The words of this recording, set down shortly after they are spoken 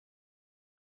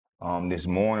This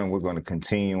morning, we're going to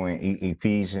continue in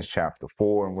Ephesians chapter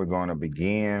 4, and we're going to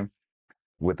begin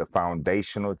with the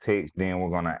foundational text. Then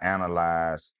we're going to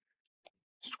analyze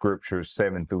scriptures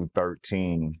 7 through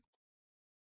 13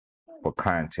 for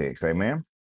context. Amen.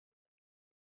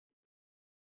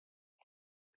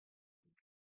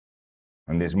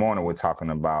 And this morning, we're talking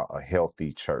about a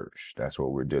healthy church. That's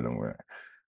what we're dealing with.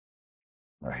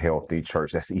 A healthy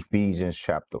church. That's Ephesians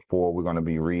chapter 4. We're going to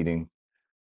be reading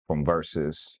from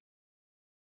verses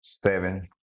 7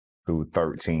 through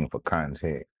 13 for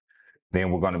context.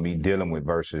 Then we're going to be dealing with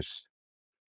verses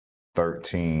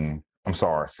 7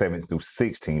 through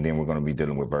 16. Then we're going to be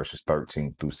dealing with verses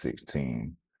 13 through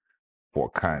 16 for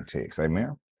context.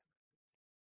 Amen.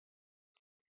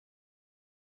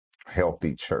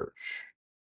 Healthy church.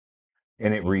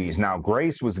 And it reads, "Now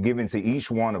grace was given to each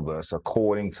one of us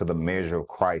according to the measure of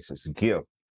Christ's gift.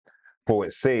 For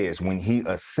it says, when he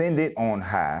ascended on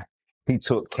high, he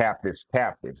took captives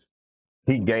captive.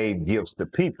 He gave gifts to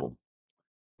people.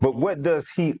 But what does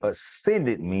he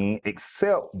ascended mean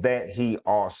except that he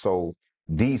also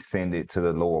descended to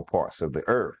the lower parts of the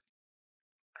earth?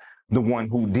 The one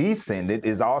who descended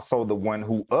is also the one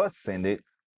who ascended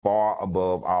far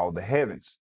above all the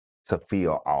heavens to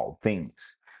fill all things.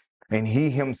 And he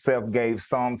himself gave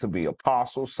some to be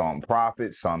apostles, some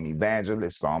prophets, some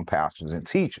evangelists, some pastors and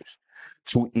teachers,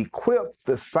 to equip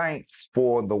the saints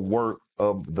for the work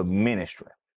of the ministry,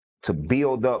 to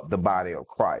build up the body of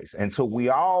Christ, until we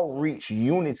all reach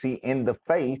unity in the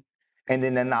faith and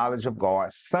in the knowledge of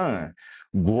God's Son,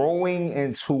 growing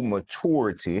into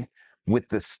maturity with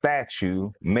the stature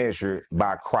measured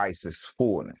by Christ's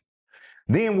fullness.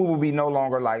 Then we will be no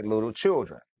longer like little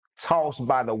children, tossed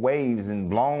by the waves and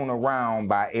blown around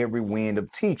by every wind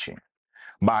of teaching,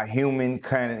 by human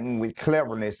cunning with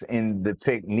cleverness in the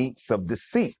techniques of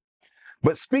deceit.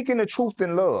 But speaking the truth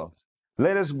in love,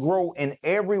 let us grow in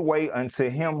every way unto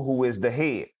him who is the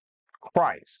head,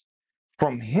 Christ.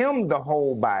 From him the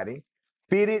whole body,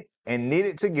 fitted and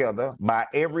knitted together by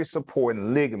every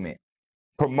supporting ligament,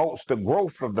 promotes the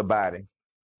growth of the body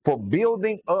for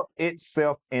building up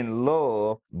itself in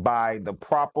love by the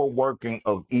proper working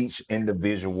of each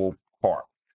individual part."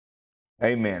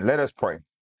 Amen. Let us pray.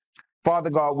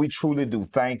 Father God, we truly do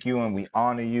thank you and we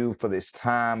honor you for this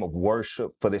time of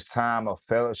worship, for this time of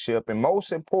fellowship, and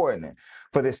most importantly,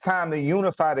 for this time to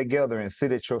unify together and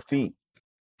sit at your feet.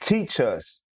 Teach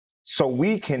us so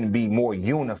we can be more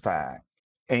unified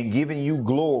and giving you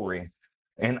glory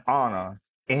and honor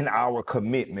in our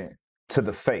commitment to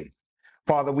the faith.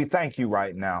 Father, we thank you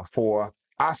right now for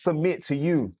I submit to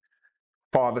you,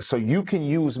 Father, so you can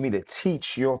use me to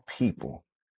teach your people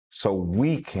so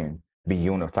we can be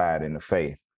unified in the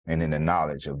faith and in the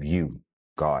knowledge of you,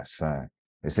 God's Son.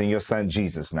 It's in your Son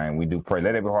Jesus' name we do pray.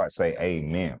 Let every heart say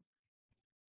amen.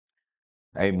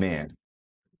 Amen.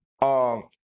 Um,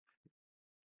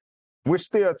 we're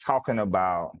still talking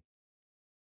about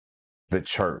the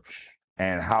church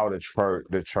and how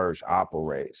the church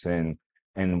operates and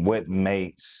what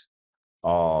makes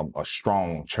a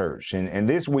strong church. And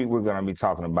this week we're going to be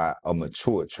talking about a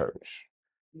mature church.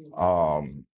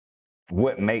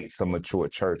 What makes a mature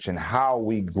church and how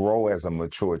we grow as a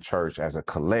mature church as a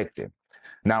collective.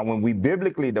 Now, when we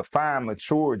biblically define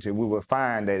maturity, we will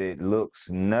find that it looks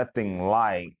nothing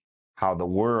like how the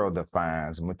world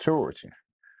defines maturity.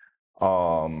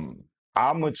 Our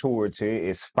maturity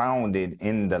is founded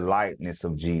in the likeness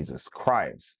of Jesus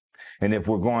Christ. And if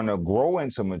we're going to grow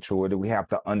into maturity, we have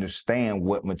to understand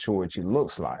what maturity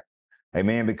looks like.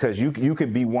 Amen. Because you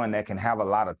could be one that can have a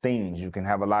lot of things. You can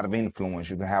have a lot of influence.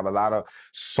 You can have a lot of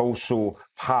social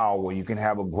power. You can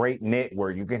have a great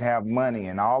network. You can have money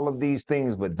and all of these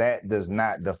things, but that does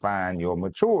not define your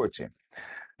maturity.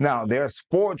 Now, there's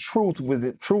four truths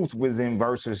within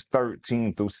verses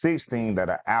 13 through 16 that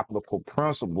are applicable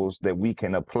principles that we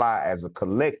can apply as a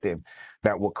collective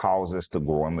that will cause us to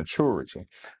grow in maturity.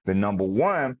 The number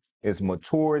one is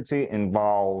maturity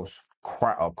involves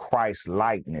a Christ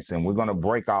likeness, and we're going to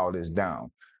break all this down.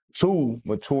 Two,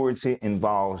 maturity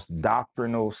involves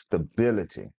doctrinal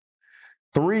stability.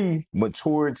 Three,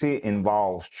 maturity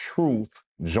involves truth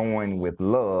joined with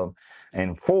love.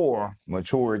 And four,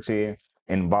 maturity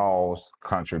involves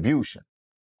contribution.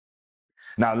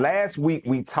 Now, last week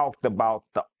we talked about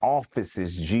the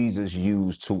offices Jesus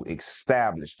used to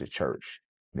establish the church: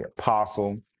 the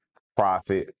apostle,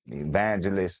 prophet, the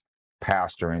evangelist,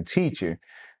 pastor, and teacher.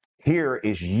 Here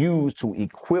is used to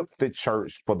equip the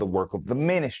church for the work of the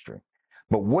ministry.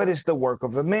 But what is the work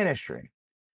of the ministry?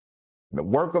 The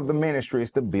work of the ministry is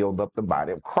to build up the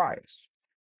body of Christ.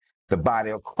 The body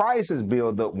of Christ is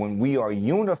built up when we are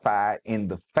unified in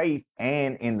the faith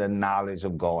and in the knowledge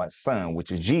of God's Son,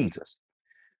 which is Jesus.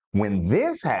 When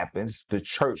this happens, the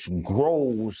church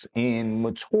grows in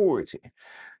maturity.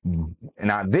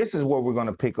 Now, this is what we're going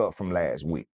to pick up from last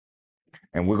week.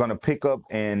 And we're going to pick up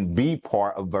and be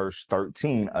part of verse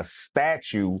 13, a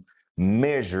statue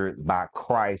measured by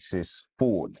Christ's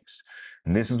fullness.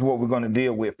 And this is what we're going to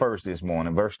deal with first this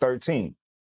morning, verse 13.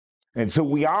 Until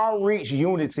we all reach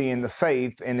unity in the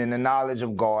faith and in the knowledge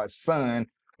of God's Son,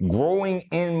 growing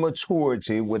in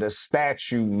maturity with a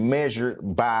stature measured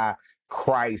by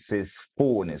Christ's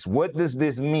fullness. What does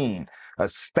this mean? A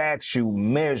statue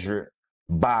measured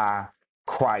by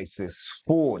Christ's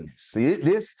fullness. See,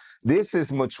 this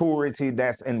is maturity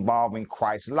that's involving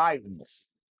Christ's likeness.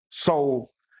 So,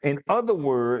 in other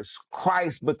words,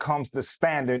 Christ becomes the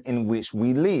standard in which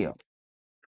we live.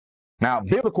 Now,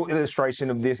 biblical illustration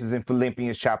of this is in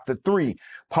Philippians chapter 3,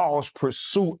 Paul's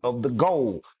pursuit of the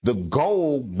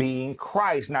goal being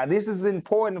Christ. Now, this is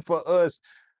important for us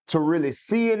to really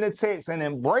see in the text and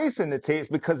embrace in the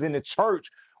text, because in the church,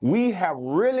 we have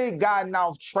really gotten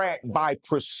off track by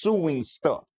pursuing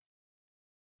stuff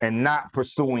and not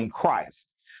pursuing Christ,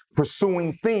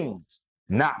 pursuing things,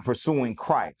 not pursuing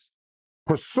Christ,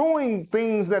 pursuing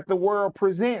things that the world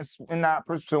presents and not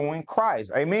pursuing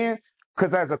Christ. Amen.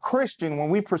 Because as a Christian, when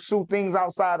we pursue things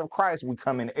outside of Christ, we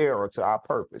come in error to our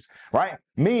purpose, right?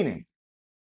 Meaning,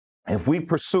 if we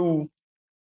pursue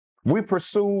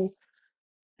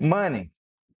money,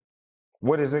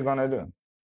 what is it going to do?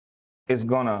 It's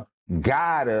going to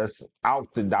guide us out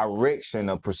the direction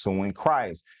of pursuing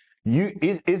Christ.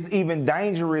 It's even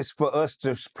dangerous for us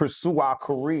to pursue our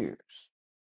careers,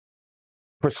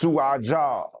 pursue our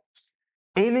jobs.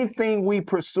 Anything we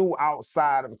pursue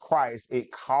outside of Christ,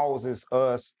 it causes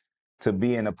us to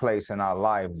be in a place in our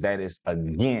life that is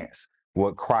against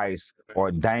what Christ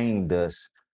ordained us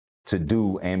to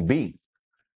do and be.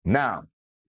 Now,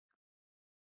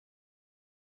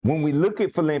 when we look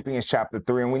at Philippians chapter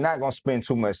 3, and we're not going to spend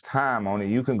too much time on it,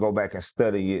 you can go back and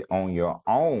study it on your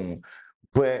own.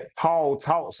 But Paul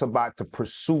talks about the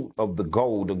pursuit of the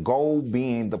goal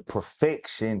being the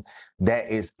perfection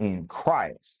that is in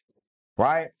Christ.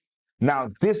 Right?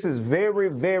 Now, this is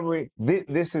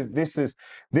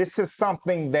this is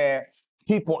something that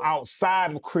people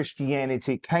outside of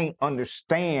Christianity can't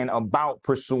understand about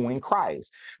pursuing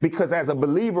Christ. Because as a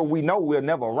believer, we know we'll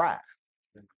never arrive.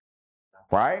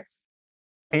 Right?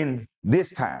 In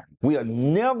this time, we'll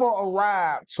never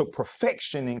arrive to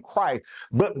perfection in Christ.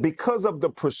 But because of the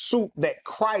pursuit that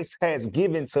Christ has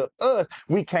given to us,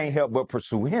 we can't help but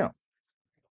pursue him.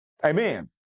 Amen.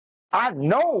 I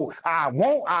know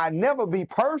I never be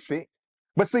perfect.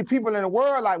 But see, people in the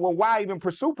world like, well, why even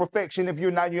pursue perfection if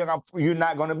you're not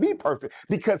going to be perfect?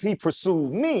 Because he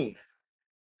pursued me.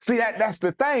 See, that's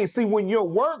the thing. See, when you're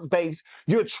work-based,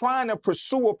 you're trying to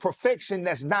pursue a perfection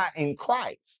that's not in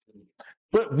Christ.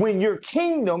 But when you're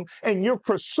kingdom and you're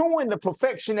pursuing the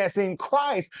perfection that's in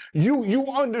Christ, you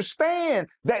understand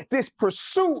that this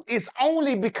pursuit is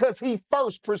only because he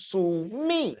first pursued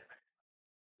me.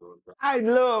 I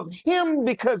love him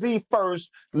because he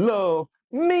first loved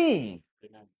me.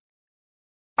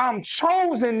 I'm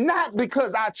chosen not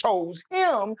because I chose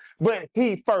him, but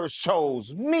he first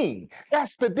chose me.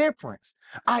 That's the difference.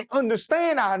 I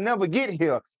understand I'll never get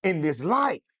here in this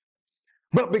life.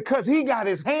 But because he got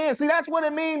his hand, see, that's what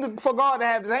it means for God to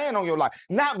have his hand on your life,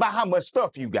 not by how much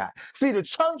stuff you got. See, the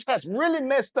church has really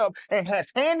messed up and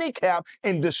has handicapped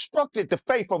and destructed the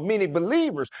faith of many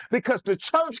believers because the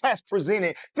church has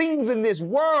presented things in this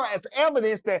world as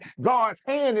evidence that God's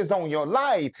hand is on your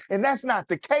life. And that's not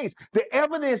the case. The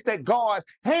evidence that God's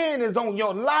hand is on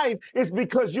your life is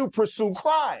because you pursue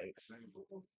Christ.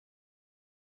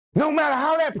 No matter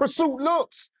how that pursuit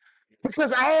looks.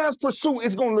 Because Adam's pursuit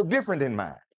is going to look different than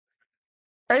mine.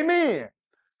 Amen.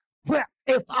 But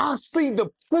if I see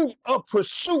the fruit of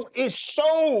pursuit, it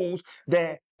shows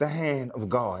that the hand of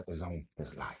God is on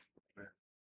his life.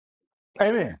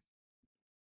 Amen.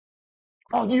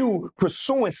 Are you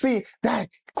pursuing? See, that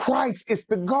Christ is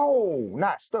the goal,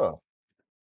 not stuff.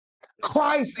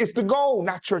 Christ is the goal,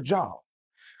 not your job.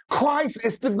 Christ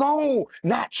is the goal,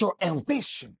 not your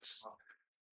ambitions.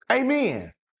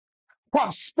 Amen.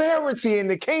 Prosperity in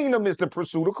the kingdom is the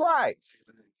pursuit of Christ.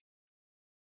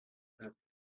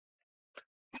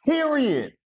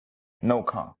 Period. No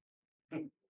comma.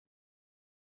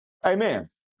 Amen.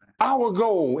 Our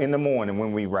goal in the morning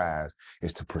when we rise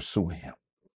is to pursue him.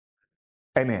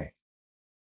 Amen.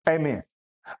 Amen.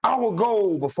 Our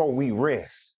goal before we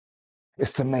rest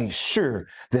is to make sure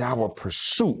that our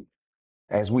pursuit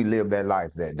as we live that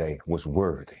life that day was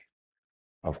worthy.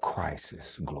 of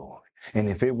Christ's glory. And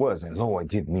if it wasn't, Lord,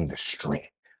 give me the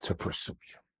strength to pursue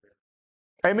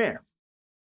you. Amen.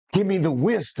 Give me the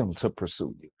wisdom to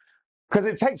pursue you. Because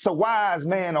it takes a wise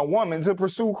man or woman to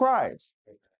pursue Christ.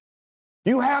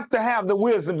 You have to have the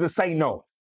wisdom to say no.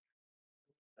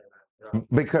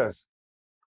 Because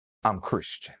I'm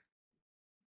Christian.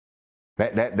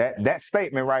 That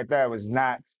statement right there was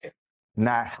not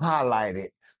highlighted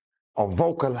or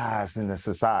vocalized in the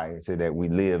society that we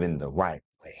live in the right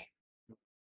way.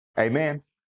 Amen.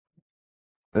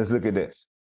 Let's look at this.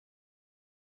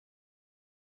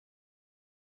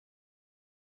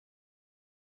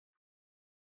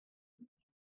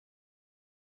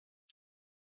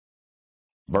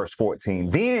 Verse 14.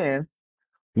 Then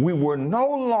we will no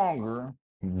longer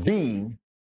be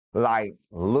like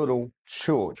little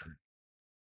children,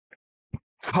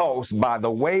 tossed by the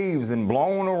waves and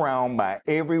blown around by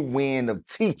every wind of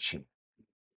teaching,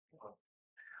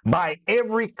 by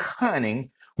every cunning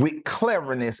with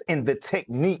cleverness and the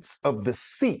techniques of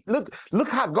deceit. Look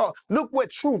how God, look what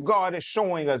truth God is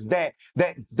showing us, that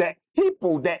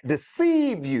people that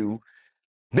deceive you,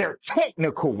 they're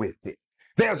technical with it.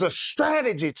 There's a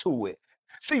strategy to it.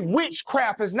 See,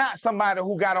 witchcraft is not somebody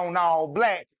who got on all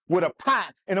black with a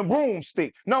pot and a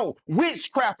broomstick. No,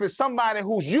 witchcraft is somebody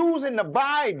who's using the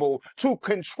Bible to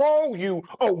control you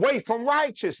away from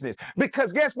righteousness.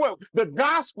 Because guess what? The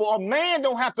gospel, a man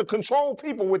don't have to control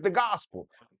people with the gospel.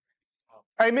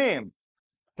 Amen.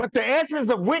 But the essence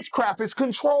of witchcraft is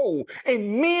control.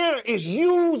 And men is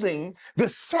using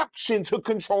deception to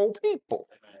control people.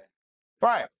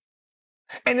 Right.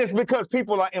 And it's because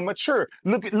people are immature.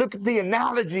 Look at the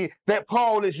analogy that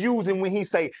Paul is using when he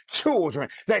say children,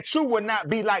 that you would not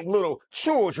be like little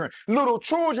children. Little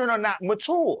children are not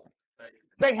mature.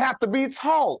 They have to be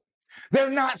taught. They're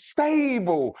not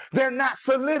stable. They're not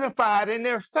solidified in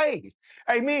their faith.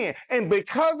 Amen. And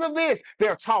because of this,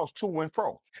 they're tossed to and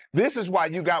fro. This is why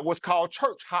you got what's called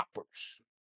church hoppers.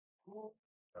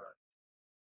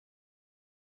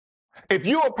 If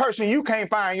you're a person, you can't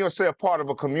find yourself part of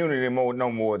a community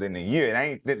no more than a year. It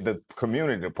ain't the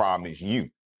community, the problem is you.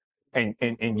 And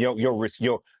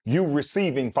you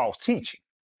receiving false teaching.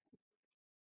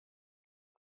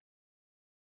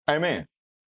 Amen.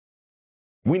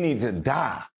 We need to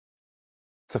die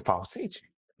to false teaching.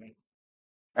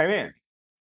 Amen.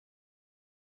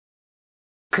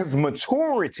 Because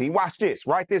maturity, watch this,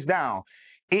 write this down,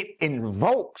 it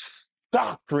invokes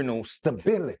doctrinal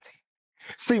stability.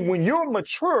 See, when you're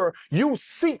mature, you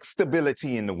seek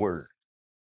stability in the word.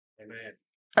 Amen.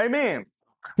 Amen.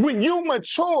 When you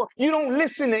mature, you don't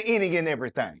listen to any and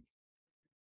everything.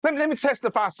 Let me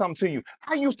testify something to you.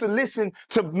 I used to listen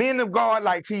to men of God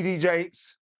like T.D.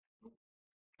 Jakes.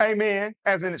 Amen.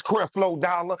 As in it's Creflo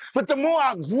Dollar. But the more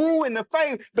I grew in the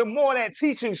faith, the more that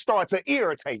teaching started to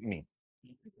irritate me.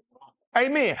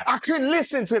 Amen. I couldn't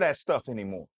listen to that stuff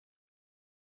anymore.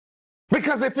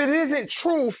 Because if it isn't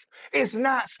truth, it's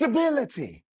not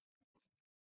stability.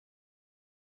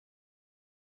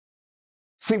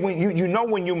 See, when you know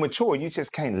when you mature, you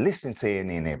just can't listen to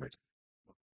any and everything.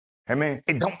 Amen.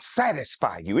 It don't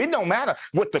satisfy you. It don't matter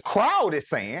what the crowd is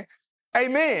saying.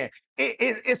 Amen.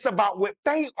 It's about what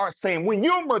they are saying. When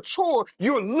you're mature,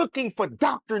 you're looking for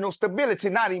doctrinal stability,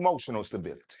 not emotional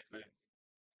stability. Amen.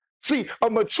 See, a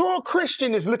mature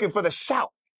Christian is looking for the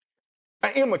shout.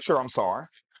 An immature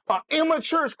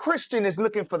Christian is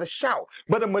looking for the shout,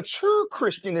 but a mature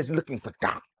Christian is looking for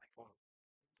doctrine.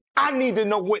 I need to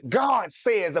know what God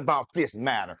says about this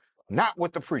matter, not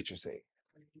what the preacher said.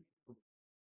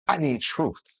 I need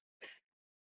truth.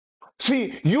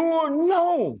 See, you'll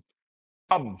know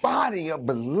a body of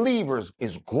believers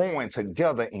is growing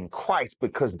together in Christ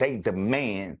because they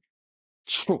demand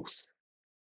truth.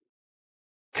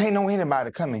 Can't know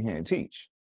anybody come in here and teach.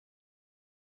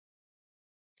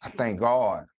 I thank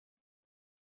God.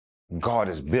 God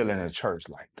is building a church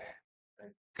like that.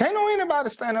 Can't know anybody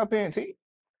stand up here and teach.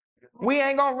 We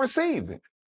ain't gonna receive it.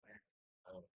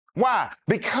 Why?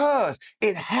 Because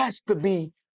it has to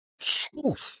be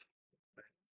truth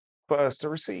for us to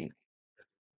receive.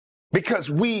 Because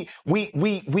we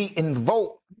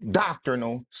invoke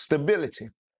doctrinal stability.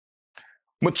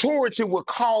 Maturity will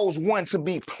cause one to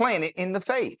be planted in the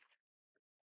faith.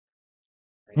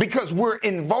 Because we're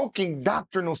invoking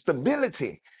doctrinal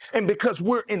stability. And because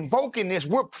we're invoking this,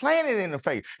 we're planted in the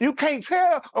faith. You can't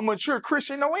tell a mature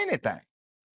Christian know anything.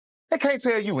 They can't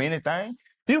tell you anything.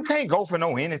 You can't go for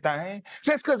no anything.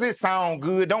 Just because it sounds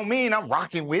good don't mean I'm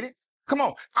rocking with it. Come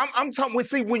on. I'm talking,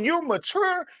 see, when you're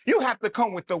mature, you have to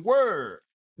come with the word.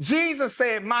 Jesus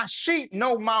said, my sheep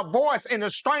know my voice, and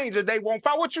a stranger they won't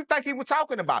follow. What you think he was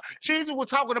talking about? Jesus was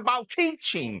talking about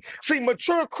teaching. See,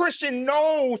 mature Christian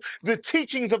knows the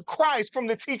teachings of Christ from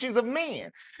the teachings of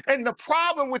men. And the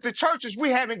problem with the church is we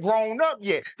haven't grown up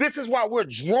yet. This is why we're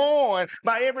drawn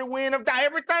by every wind of God.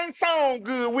 Everything sounds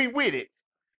good, we with it.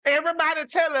 Everybody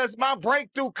tell us my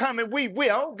breakthrough coming, we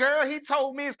will. Girl, he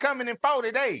told me it's coming in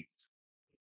 40 days.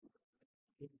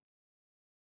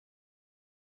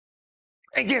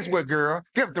 And guess what, girl?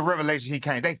 Guess the revelation he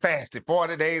came. They fasted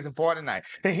 40 days and 40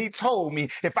 nights. And he told me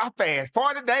if I fast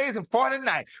 40 days and 40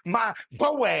 nights, my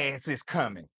Boaz is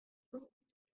coming.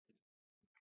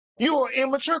 You're an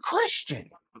immature Christian.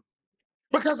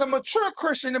 Because a mature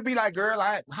Christian would be like, girl,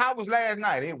 how was last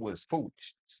night? It was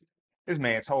foolish. This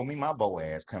man told me my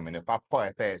Boaz coming if I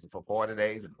fasted for 40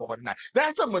 days and 40 nights.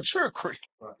 That's a mature Christian.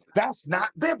 That's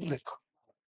not biblical.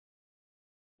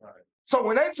 So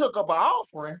when they took up an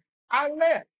offering, I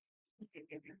left.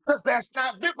 Because that's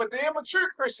not biblical. But the immature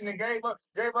Christian that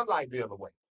gave a light bill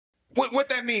away. What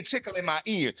that means, tickle in my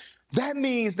ear? That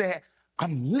means that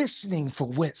I'm listening for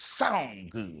what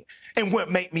sound good and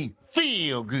what make me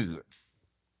feel good.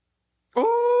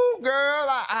 Ooh, girl,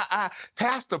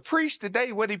 Pastor preached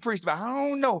today. What he preached about, I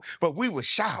don't know, but we were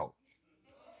shout.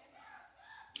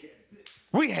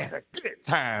 We had a good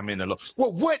time in the Lord.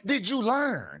 Well, what did you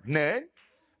learn, Ned?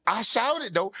 I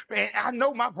shouted though, and I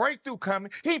know my breakthrough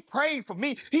coming. He prayed for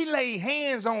me. He laid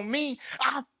hands on me.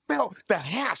 I felt the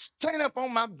hair stand up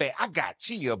on my back. I got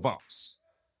chill bumps.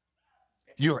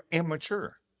 You're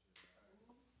immature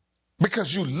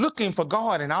because you're looking for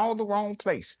God in all the wrong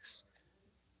places.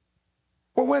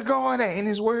 Well, where God at in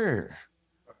his word?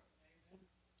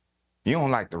 You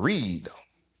don't like to read though.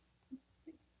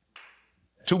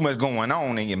 Too much going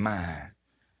on in your mind.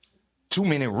 Too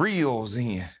many reels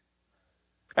in.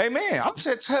 Amen. I'm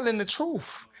just telling the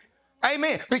truth.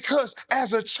 Amen. Because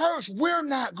as a church, we're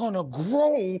not going to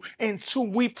grow until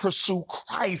we pursue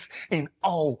Christ in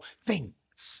all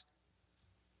things.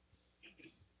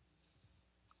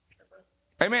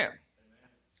 Amen.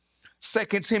 2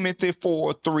 Timothy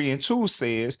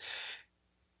 4:3-2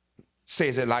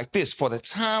 says it like this: for the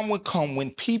time will come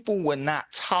when people will not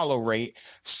tolerate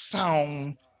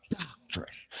sound doctrine,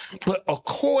 but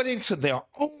according to their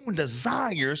own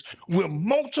desires will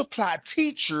multiply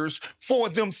teachers for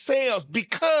themselves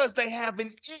because they have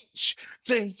an itch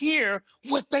to hear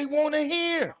what they want to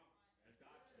hear.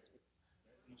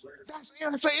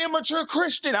 That's an immature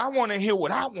Christian. I want to hear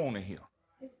what I want to hear,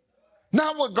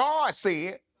 not what God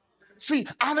said. See,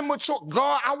 I'm immature.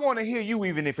 God, I want to hear you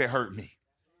even if it hurt me.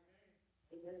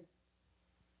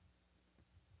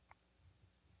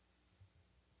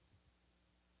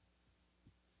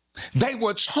 They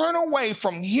will turn away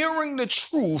from hearing the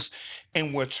truth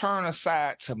and will turn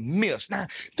aside to myths. Now,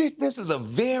 this is a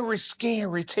very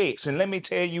scary text, and let me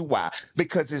tell you why.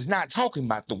 Because it's not talking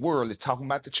about the world, it's talking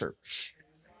about the church.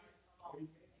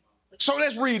 So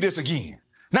let's read this again,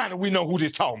 now that we know who this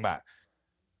is talking about.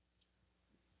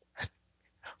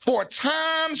 For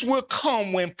times will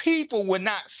come when people will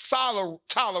not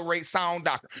tolerate sound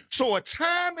doctrine. So a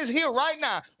time is here right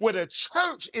now where the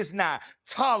church is not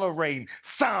tolerating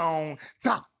sound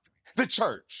doctrine. The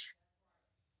church.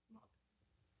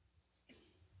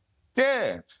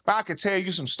 Yeah, but I could tell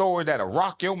you some stories that'll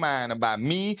rock your mind about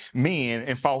me, men,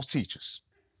 and false teachers.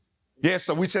 Yes,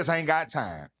 so we just ain't got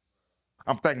time.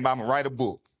 I'm thinking about I'm gonna write a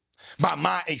book about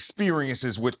my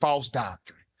experiences with false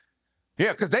doctrine.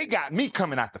 Yeah, because they got me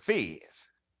coming out the feds.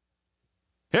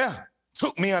 Yeah,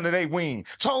 took me under their wing,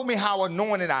 told me how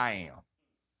anointed I am,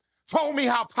 told me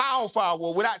how powerful I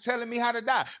was without telling me how to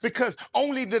die, because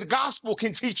only the gospel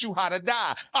can teach you how to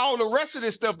die. All the rest of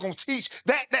this stuff gonna teach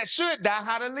that should die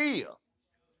how to live.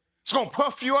 It's gonna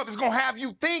puff you up. It's gonna have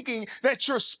you thinking that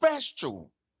you're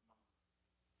special.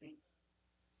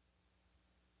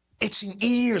 Itching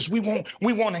ears. We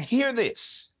want to hear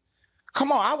this.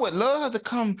 Come on, I would love to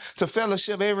come to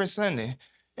fellowship every Sunday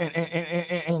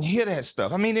and hear that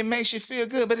stuff. I mean, it makes you feel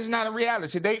good, but it's not a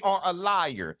reality. They are a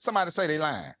liar. Somebody say they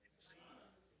lying.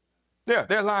 Yeah,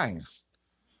 they're lying.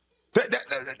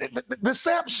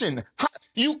 Deception.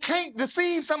 You can't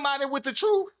deceive somebody with the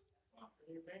truth.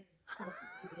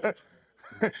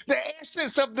 The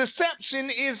essence of deception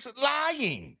is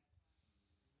lying.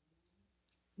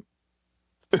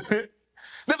 The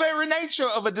very nature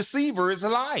of a deceiver is a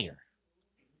liar.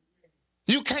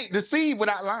 You can't deceive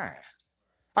without lying.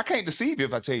 I can't deceive you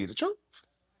if I tell you the truth.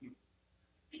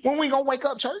 When we gonna wake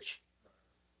up, church?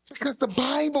 Because the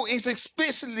Bible is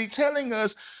explicitly telling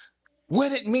us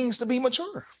what it means to be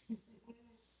mature.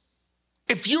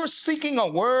 If you're seeking a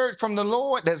word from the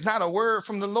Lord that's not a word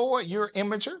from the Lord, you're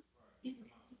immature.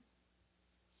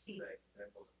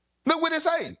 look what it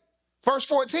say. Verse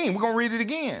 14, we're going to read it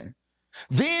again.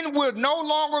 Then will no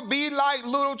longer be like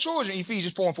little children,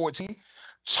 Ephesians 4:14,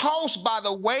 tossed by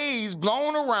the waves,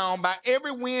 blown around by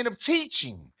every wind of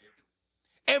teaching.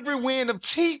 Every wind of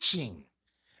teaching.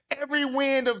 Every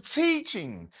wind of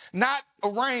teaching, not a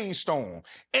rainstorm.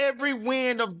 Every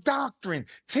wind of doctrine,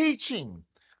 teaching.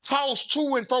 Tossed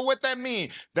to and fro. What that mean?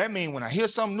 That mean when I hear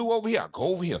something new over here, I go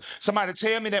over here. Somebody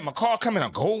tell me that my car coming, I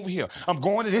go over here. I'm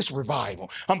going to this revival.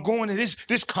 I'm going to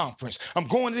this conference. I'm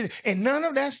going to this. And none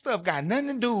of that stuff got nothing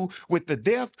to do with the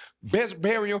death,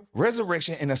 burial,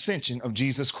 resurrection, and ascension of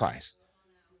Jesus Christ.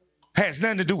 Has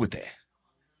nothing to do with that.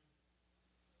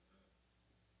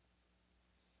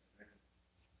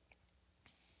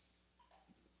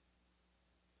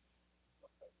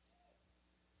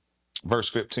 Verse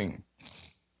 15.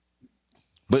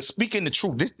 But speaking the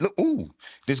truth,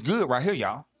 this good right here,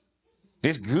 y'all.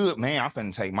 This good, man. I'm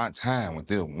finna take my time with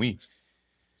this week.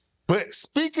 But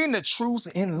speaking the truth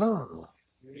in love,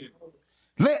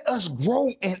 let us grow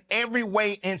in every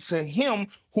way into him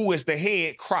who is the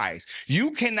head, Christ.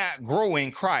 You cannot grow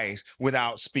in Christ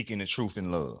without speaking the truth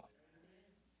in love.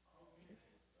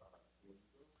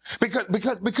 Because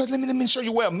let me show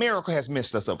you where America has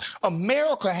messed us up.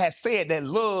 America has said that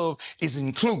love is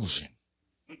inclusion.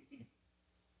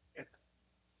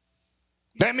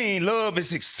 That means love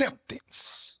is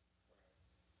acceptance.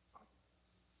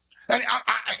 And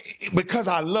because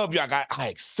I love you, I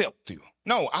accept you.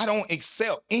 No, I don't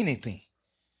accept anything.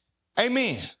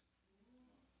 Amen.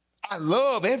 I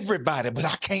love everybody, but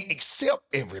I can't accept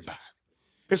everybody.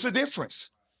 It's a difference.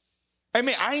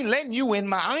 Amen. I ain't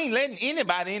letting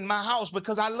anybody in my house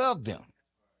because I love them.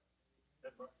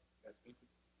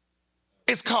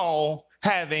 It's called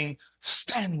having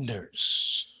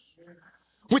standards,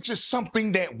 which is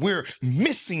something that we're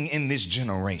missing in this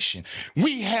generation.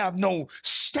 We have no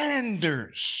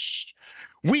standards.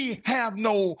 We have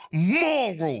no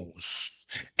morals.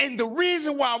 And the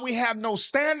reason why we have no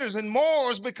standards and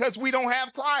morals is because we don't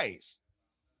have Christ.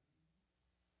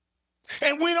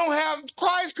 And we don't have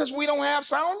Christ because we don't have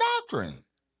sound doctrine.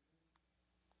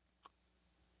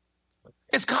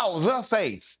 It's called the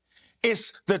faith.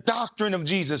 It's the doctrine of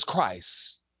Jesus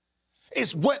Christ.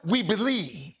 It's what we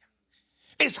believe.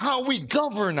 It's how we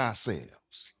govern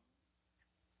ourselves.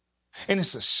 And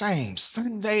it's a shame.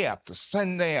 Sunday after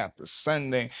Sunday after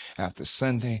Sunday after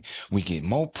Sunday, we get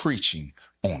more preaching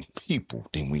on people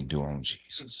than we do on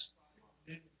Jesus.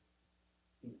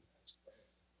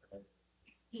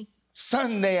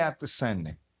 Sunday after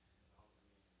Sunday.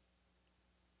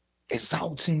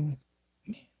 Exalting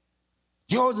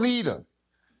your leader,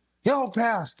 your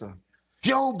pastor,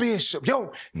 your bishop,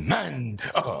 your man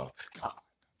of God.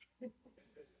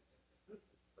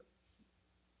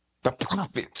 The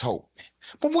prophet told me.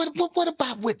 But what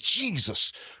about what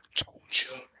Jesus told you?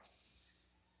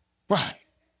 Right.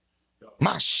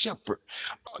 My shepherd.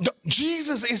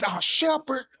 Jesus is our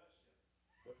shepherd.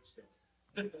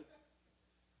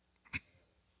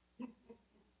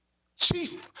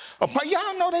 Chief.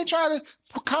 Y'all know they try to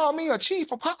call me a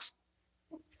chief apostle.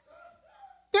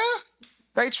 Yeah.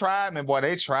 They tried me, boy.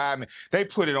 They tried me. They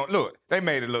put it on. Look, they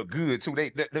made it look good too. They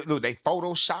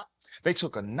Photoshop. They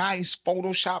took a nice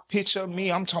Photoshop picture of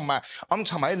me. I'm talking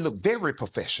about it looked very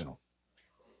professional.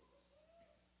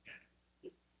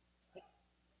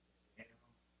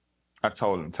 I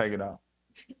told them, take it out.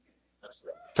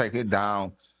 Take it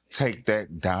down. Take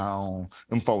that down.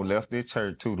 Them folk left their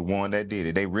church too, the one that did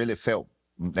it. They really felt,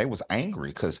 they was angry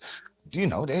because,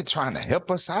 they're trying to help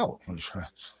us out.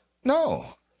 No.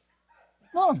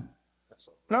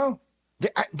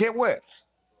 Get what?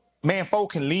 Man,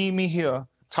 folk can leave me here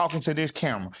talking to this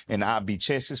camera and I'll be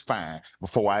just as fine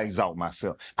before I exalt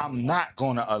myself. I'm not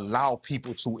going to allow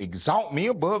people to exalt me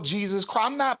above Jesus Christ.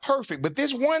 I'm not perfect, but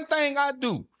this one thing I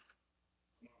do.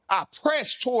 I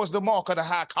press towards the mark of the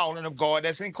high calling of God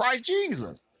that's in Christ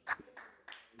Jesus.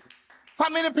 How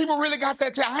many people really got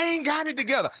that? I ain't got it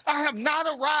together. I have not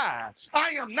arrived. I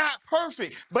am not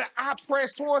perfect, but I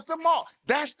press towards the mark.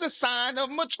 That's the sign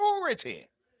of maturity.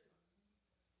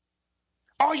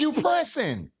 Are you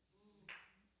pressing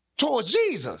towards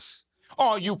Jesus? Or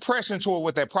are you pressing toward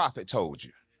what that prophet told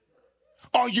you?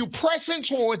 Are you pressing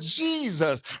towards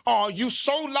Jesus? Or are you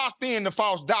so locked in to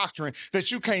false doctrine that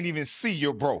you can't even see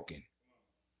you're broken?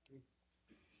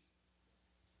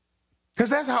 Because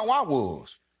that's how I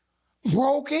was.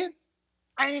 Broken,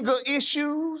 anger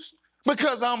issues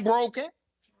because I'm broken.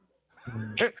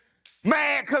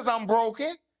 Mad because I'm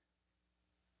broken.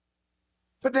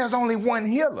 But there's only one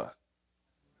healer.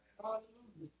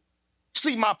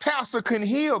 See, my pastor couldn't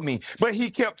heal me, but he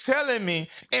kept telling me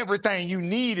everything you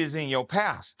need is in your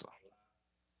pastor.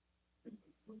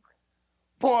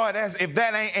 Boy, if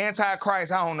that ain't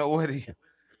antichrist, I don't know what it is.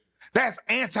 That's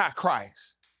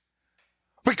antichrist.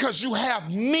 Because you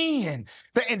have men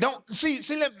that, and don't see.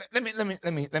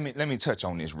 Let me touch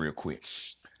on this real quick.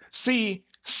 See,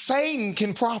 Satan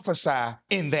can prophesy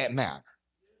in that manner,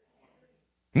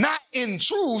 not in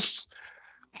truth,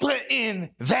 but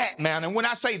in that manner. And when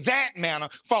I say that manner,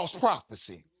 false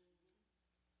prophecy.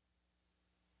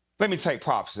 Let me take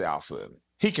prophecy off of it.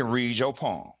 He can read your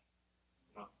palm.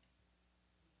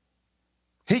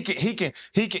 He can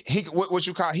what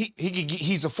you call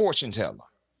he's a fortune teller.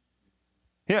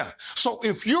 Yeah. So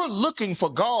if you're looking for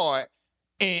God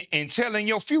and telling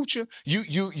your future, you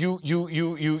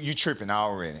tripping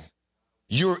already.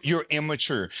 You're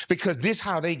immature, because this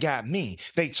how they got me.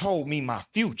 They told me my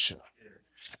future.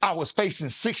 I was facing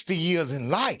 60 years in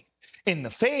life in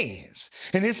the feds,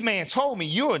 and this man told me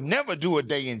you'll never do a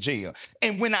day in jail.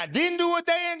 And when I didn't do a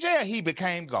day in jail, he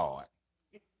became God.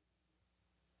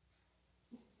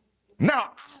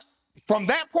 Now, from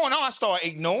that point on, I started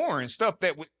ignoring stuff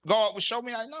that God would show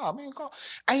me. Like, no, man, God,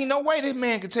 ain't no way this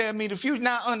man could tell me the future.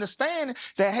 Now, understanding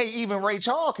that, hey, even Ray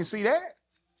Charles can see that.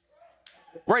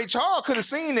 Ray Charles could have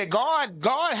seen that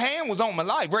God's hand was on my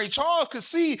life. Ray Charles could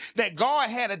see that God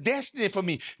had a destiny for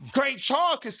me. Ray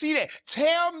Charles could see that.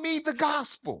 Tell me the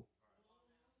gospel.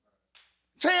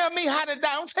 Tell me how to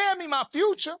die. Don't tell me my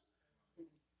future.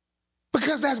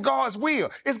 Because that's God's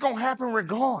will. It's going to happen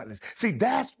regardless. See,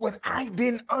 that's what I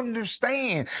didn't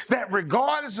understand. That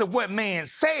regardless of what man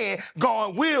said,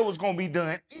 God's will was going to be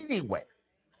done anyway.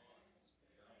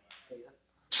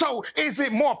 So is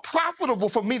it more profitable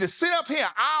for me to sit up here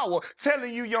an hour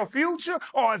telling you your future,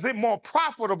 or is it more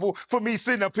profitable for me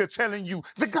sitting up here telling you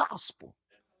the gospel?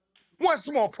 What's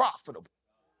more profitable?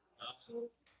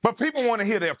 But people want to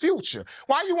hear their future.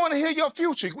 Why you want to hear your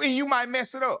future when you might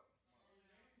mess it up?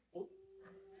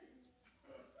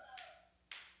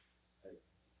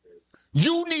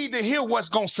 You need to hear what's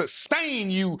going to sustain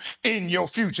you in your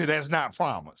future that's not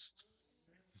promised.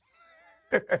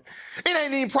 It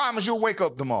ain't even promised you'll wake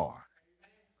up tomorrow.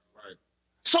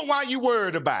 So why you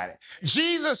worried about it?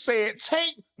 Jesus said,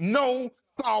 take no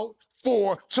thought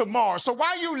for tomorrow. So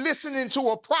why you listening to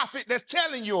a prophet that's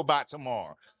telling you about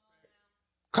tomorrow?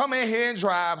 Come in here and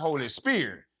drive, Holy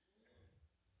Spirit.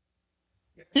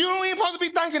 You don't even supposed to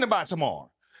be thinking about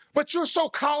tomorrow. But you're so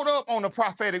caught up on the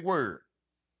prophetic word.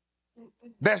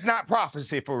 That's not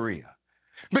prophecy for real.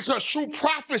 Because true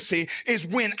prophecy is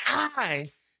when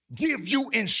I give you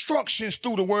instructions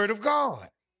through the word of God.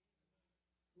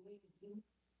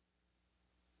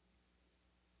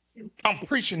 I'm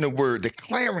preaching the word,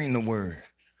 declaring the word,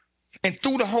 and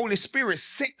through the Holy Spirit,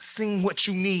 sensing what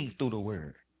you need through the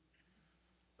word.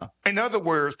 In other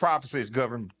words, prophecy is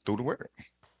governed through the word,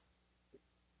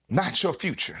 not your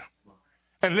future.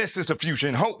 Unless it's a future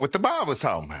and hope, what the Bible is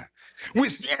talking about.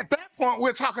 Which at that point,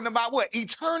 we're talking about what?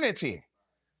 Eternity.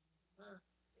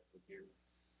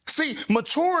 See,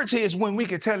 maturity is when we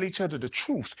can tell each other the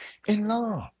truth in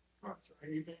love.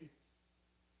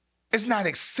 It's not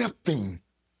accepting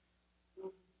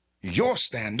your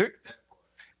standard.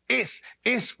 It's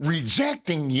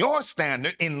rejecting your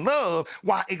standard in love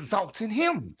while exalting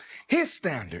him, his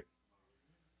standard.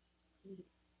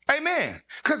 Amen.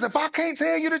 Because if I can't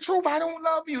tell you the truth, I don't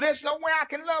love you. There's no way I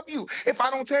can love you if I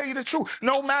don't tell you the truth,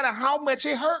 no matter how much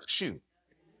it hurts you.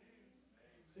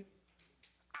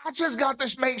 I just got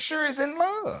to make sure it's in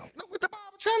love. Look what the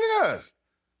Bible telling us.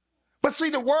 But see,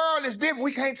 the world is different.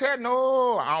 We can't tell,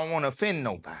 no, I don't want to offend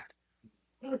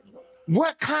nobody.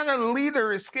 What kind of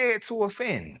leader is scared to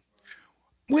offend?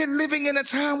 We're living in a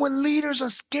time where leaders are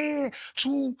scared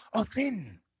to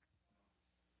offend.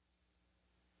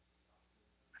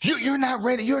 You're not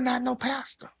ready. You're not no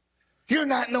pastor. You're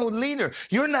not no leader.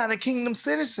 You're not a kingdom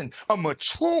citizen, a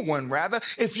mature one, rather,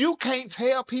 if you can't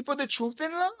tell people the truth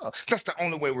in love. That's the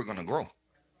only way we're going to grow.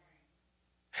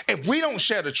 If we don't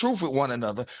share the truth with one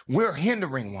another, we're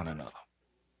hindering one another.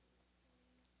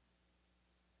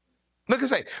 Look at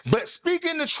say, but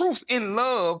speaking the truth in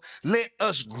love, let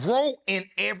us grow in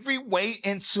every way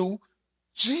into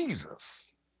Jesus.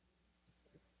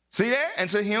 See that?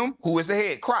 Into him who is the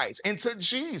head, Christ, into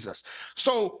Jesus.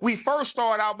 So we first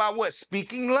start out by what?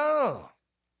 Speaking love.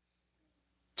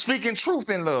 Speaking truth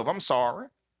in love. I'm sorry.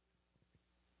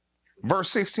 Verse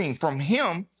 16, from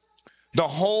him, the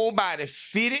whole body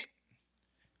fitted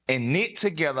and knit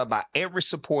together by every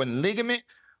supporting ligament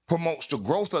promotes the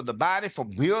growth of the body for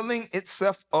building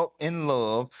itself up in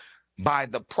love by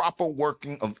the proper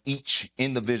working of each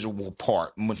individual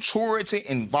part. Maturity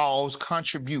involves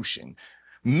contribution,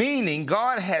 meaning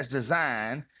God has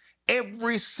designed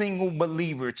every single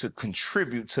believer to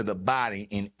contribute to the body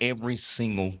in every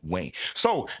single way.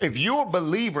 So if you're a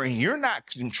believer and you're not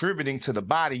contributing to the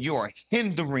body, you are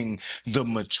hindering the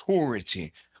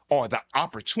maturity or the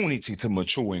opportunity to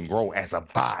mature and grow as a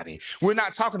body. We're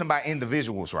not talking about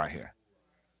individuals right here.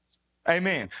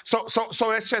 Amen. So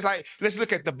let's just let's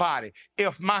look at the body.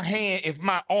 If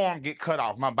my arm get cut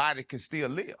off, my body can still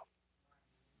live.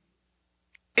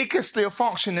 It can still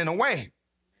function in a way.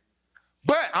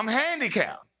 But I'm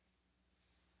handicapped.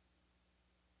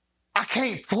 I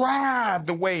can't thrive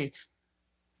the way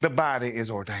the body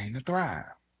is ordained to thrive.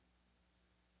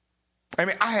 I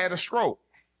mean, I had a stroke.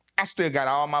 I still got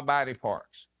all my body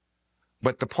parts.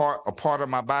 But a part of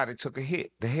my body took a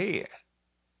hit, the head,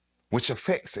 which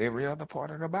affects every other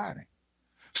part of the body.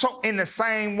 So in the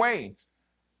same way,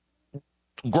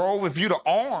 Grove, if you're the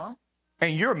arm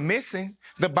and you're missing,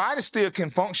 the body still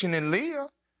can function and live,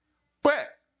 but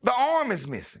the arm is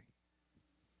missing.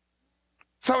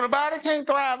 So the body can't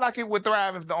thrive like it would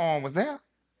thrive if the arm was there.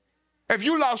 If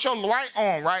you lost your right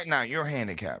arm right now, you're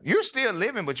handicapped. You're still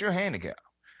living, but you're handicapped.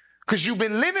 Because you've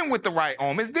been living with the right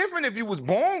arm. It's different if you was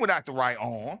born without the right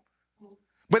arm.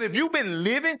 But if we've been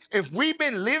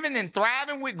living and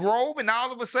thriving with Grove, and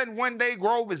all of a sudden one day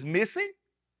Grove is missing,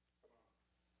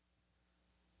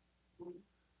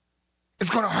 it's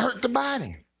going to hurt the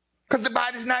body. Because the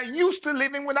body's not used to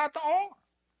living without the arm.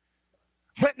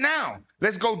 But now,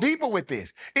 let's go deeper with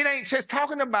this. It ain't just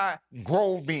talking about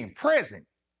Grove being present.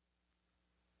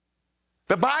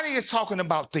 The body is talking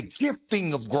about the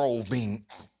gifting of Grove being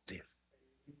active.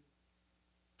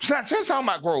 It's not just talking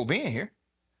about Grove being here.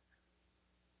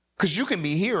 Because you can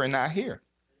be here and not here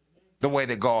the way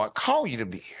that God called you to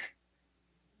be here.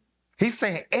 He's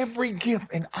saying every gift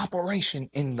and operation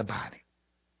in the body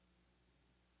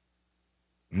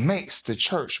makes the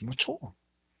church mature.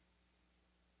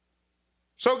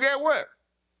 So get what?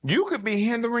 You could be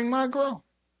hindering my growth.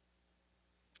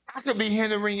 I could be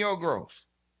hindering your growth.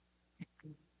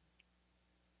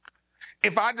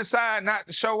 If I decide not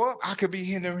to show up, I could be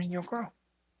hindering your growth.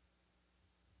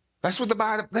 That's what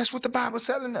the Bible's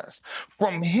telling us.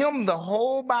 From him, the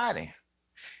whole body,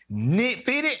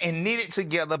 fitted and knitted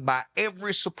together by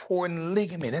every supporting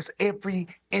ligament. That's every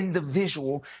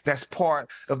individual that's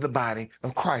part of the body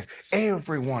of Christ.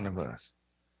 Every one of us.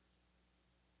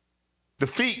 The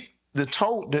feet, the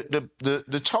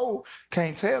toe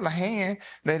can't tell the hand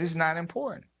that it's not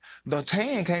important. The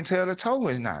hand can't tell the toe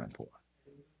is not important.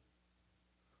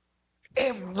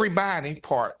 Every body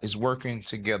part is working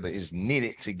together, is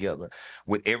knitted together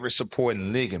with every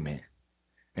supporting ligament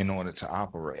in order to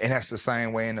operate. And that's the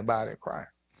same way in the body of Christ.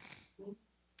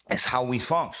 It's how we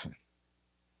function.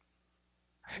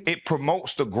 It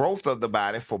promotes the growth of the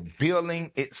body for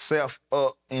building itself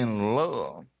up in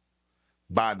love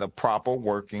by the proper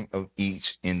working of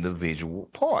each individual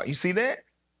part. You see that?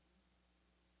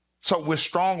 So we're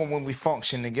stronger when we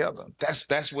function together.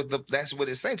 That's what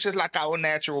it's saying, just like our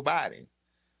natural body.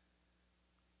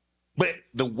 But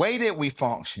the way that we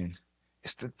function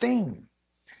is the thing.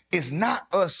 It's not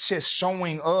us just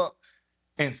showing up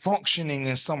and functioning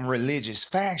in some religious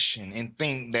fashion and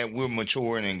think that we're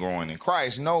maturing and growing in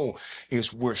Christ. No,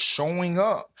 it's we're showing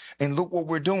up. And look what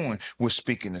we're doing. We're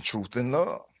speaking the truth in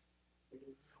love.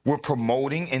 We're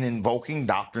promoting and invoking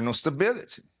doctrinal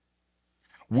stability.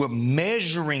 We're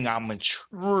measuring our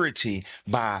maturity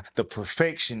by the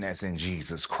perfection that's in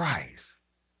Jesus Christ.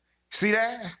 See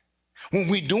that? When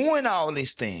we're doing all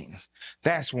these things,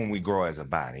 that's when we grow as a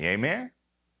body. Amen?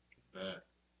 Amen.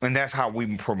 And that's how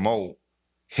we promote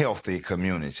healthy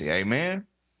community. Amen?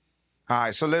 All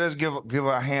right, so let us give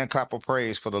a hand clap of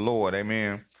praise for the Lord.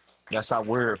 Amen. That's our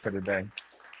word for today.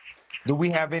 Do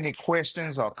we have any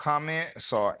questions or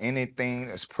comments or anything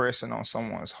that's pressing on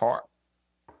someone's heart?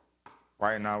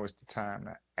 Right now is the time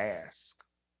to ask.